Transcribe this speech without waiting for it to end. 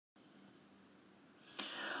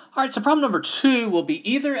All right, so problem number 2 will be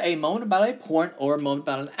either a moment about a point or a moment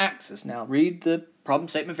about an axis. Now, read the problem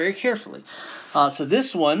statement very carefully. So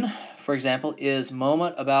this one, for example, is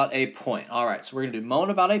moment about a point. All right, so we're going to do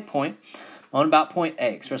moment about a point, moment about point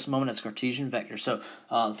A, express the moment as a Cartesian vector. So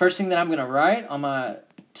the first thing that I'm going to write on my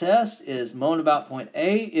test is moment about point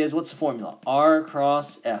A is, what's the formula? R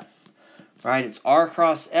cross F, right? It's R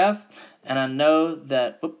cross F, and I know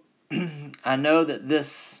that,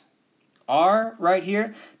 this R right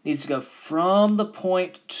here needs to go from the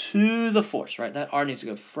point to the force, right? That R needs to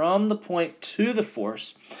go from the point to the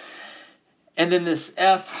force. And then this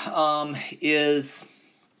F is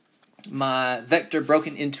my vector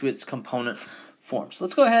broken into its component form. So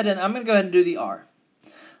let's go ahead and I'm going to go ahead and do the R.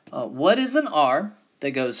 What is an R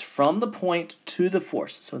that goes from the point to the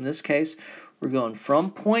force? So in this case, we're going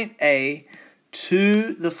from point A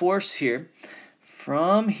to the force here,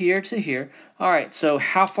 from here to here. All right, so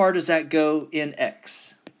how far does that go in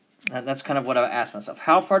X? That's kind of what I asked myself.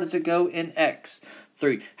 How far does it go in X?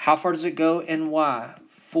 3. How far does it go in Y?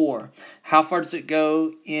 4. How far does it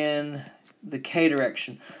go in the K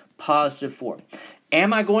direction? Positive 4.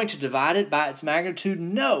 Am I going to divide it by its magnitude?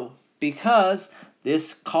 No, because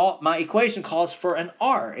my equation calls for an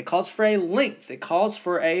R. It calls for a length. It calls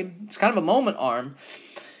for it's kind of a moment arm.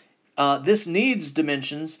 This needs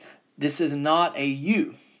dimensions. This is not a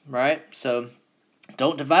U, right? So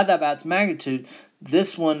don't divide that by its magnitude.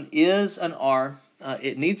 This one is an R.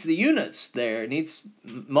 It needs the units there.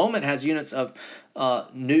 Moment has units of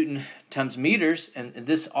Newton times meters, and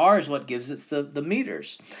this R is what gives it the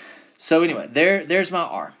meters. So anyway, there's my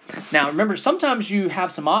R. Now remember, sometimes you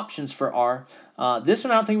have some options for R. This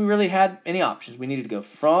one I don't think we really had any options. We needed to go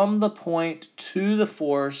from the point to the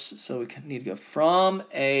force, so we need to go from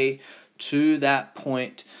A to that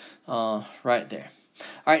point right there.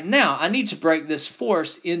 All right, now I need to break this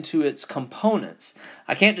force into its components.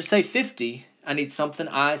 I can't just say 50. I need something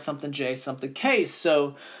I, something J, something K.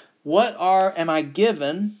 So what am I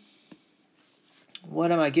given?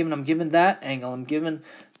 What am I given? I'm given that angle. I'm given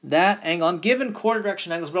that angle. I'm given quarter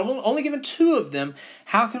direction angles, but I'm only given 2 of them.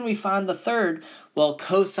 How can we find the third? Well,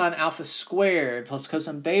 cosine alpha squared plus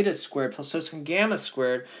cosine beta squared plus cosine gamma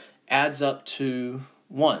squared adds up to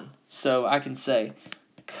 1. So I can say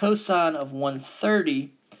cosine of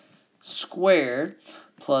 130 squared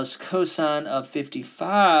plus cosine of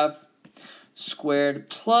 55 squared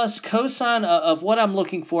plus cosine of what I'm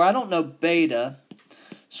looking for, I don't know, beta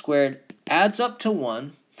squared, adds up to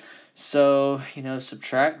 1. So,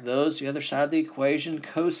 subtract those, the other side of the equation.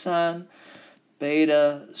 Cosine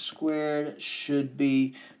beta squared should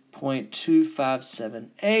be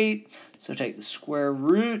 0.2578. So take the square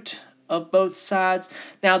root of both sides.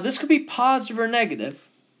 Now, this could be positive or negative.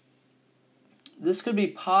 This could be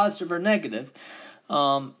positive or negative.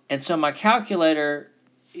 And so my calculator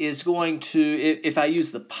is going to, if I use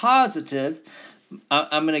the positive,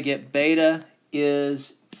 I'm going to get beta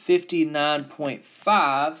is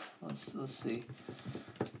 59.5. Let's see.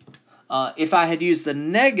 If I had used the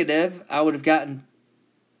negative, I would have gotten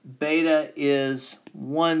beta is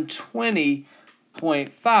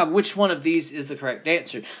 120.5. Which one of these is the correct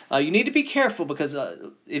answer? You need to be careful, because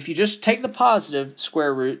if you just take the positive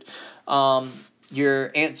square root, your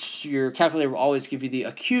calculator will always give you the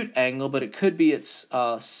acute angle, but it could be its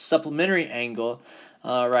supplementary angle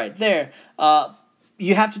right there.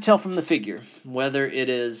 You have to tell from the figure whether it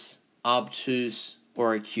is obtuse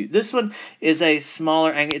or acute. This one is a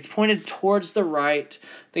smaller angle. It's pointed towards the right. I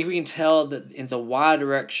think we can tell that in the y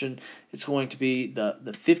direction it's going to be the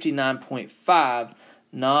 59.5,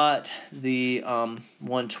 not the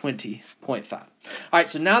 120.5. All right,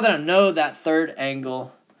 so now that I know that third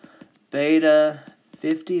angle, beta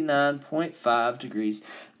 59.5 degrees,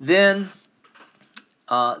 then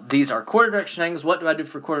these are quarter direction angles. What do I do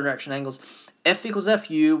for quarter direction angles? F equals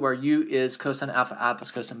FU, where U is cosine alpha I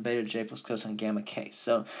plus cosine beta J plus cosine gamma K.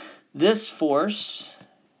 So this force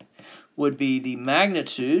would be the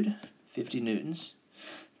magnitude, 50 newtons,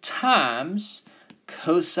 times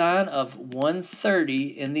cosine of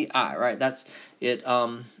 130 in the I, right? That's it.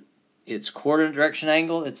 It's quarter direction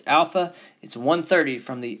angle, it's alpha, it's 130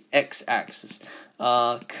 from the x-axis.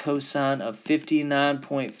 Cosine of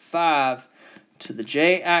 59.5 to the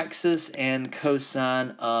j-axis, and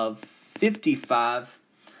cosine of 55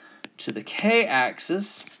 to the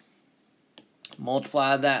k-axis.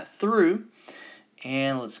 Multiply that through,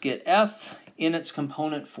 and let's get F in its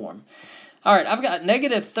component form. All right, I've got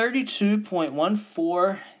negative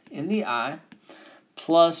 32.14 in the I,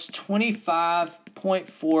 plus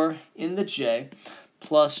 25.4 in the j,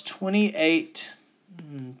 plus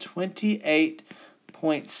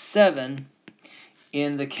 28.7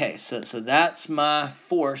 in the K. So that's my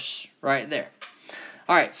force right there.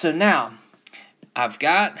 All right, so now I've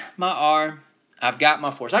got my R, I've got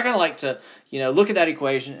my force. I kind of like to, look at that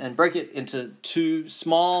equation and break it into two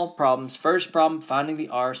small problems. First problem, finding the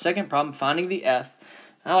R. Second problem, finding the F.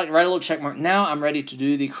 I like to write a little check mark. Now I'm ready to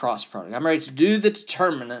do the cross product. I'm ready to do the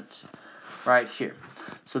determinant right here.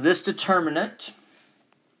 So this determinant,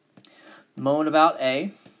 the moment about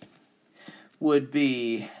A, would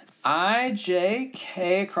be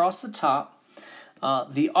IJK across the top.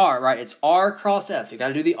 The R, right? It's R cross F. You got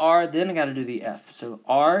to do the R, then you got to do the F. So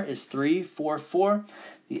R is 3, 4, 4.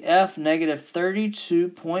 The F, negative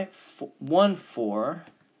 32.14.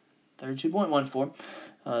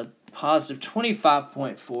 32.14. Positive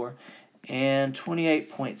 25.4. And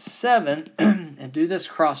 28.7. And do this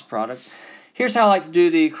cross product. Here's how I like to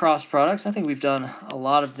do the cross products. I think we've done a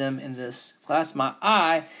lot of them in this class. My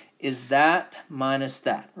I is that minus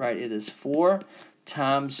that, right? It is 4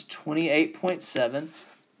 times 28.7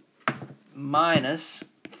 minus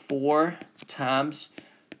 4 times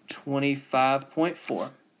 25.4.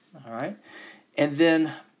 All right. And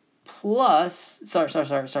then plus,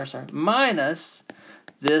 minus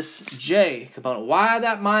this J component. Why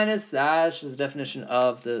that minus? That's just the definition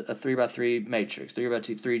of a 3x3 matrix,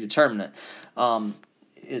 3x3 determinant.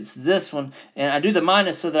 It's this one. And I do the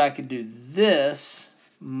minus so that I could do this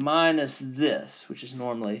minus this, which is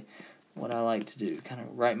normally what I like to do. Kind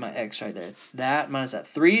of write my X right there. That minus that.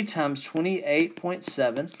 3 times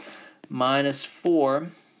 28.7 minus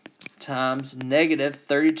 4 times negative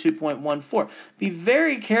 32.14. Be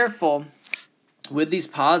very careful with these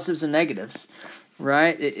positives and negatives,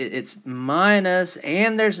 right? It's minus,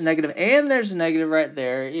 and there's a negative, and there's a negative right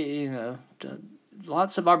there.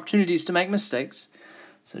 Lots of opportunities to make mistakes.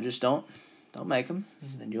 So just don't make them,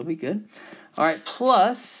 and then you'll be good. All right,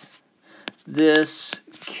 plus this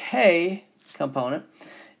K component,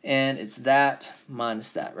 and it's that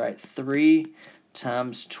minus that, right? 3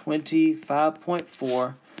 times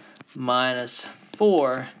 25.4 minus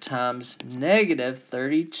 4 times negative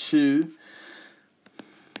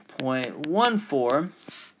 32.14.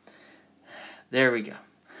 There we go.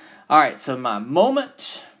 All right, so my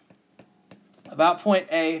moment about point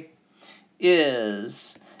A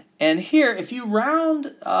is, and here, if you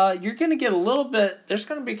round, you're going to get a little bit, there's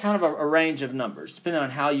going to be kind of a range of numbers, depending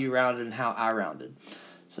on how you rounded and how I rounded.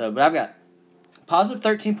 So, but I've got positive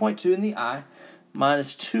 13.2 in the I,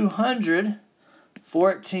 minus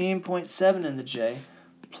 214.7 in the J,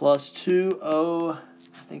 plus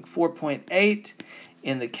 4.8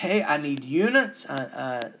 in the K. I need units.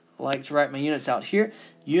 I like to write my units out here.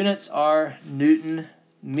 Units are Newton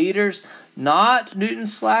meters, not Newton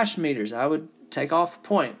slash meters. I would take off a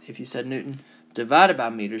point if you said Newton divided by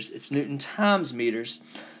meters. It's Newton times meters.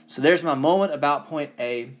 So there's my moment about point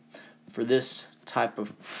A for this type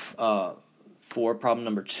of, for problem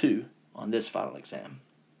number 2 on this final exam.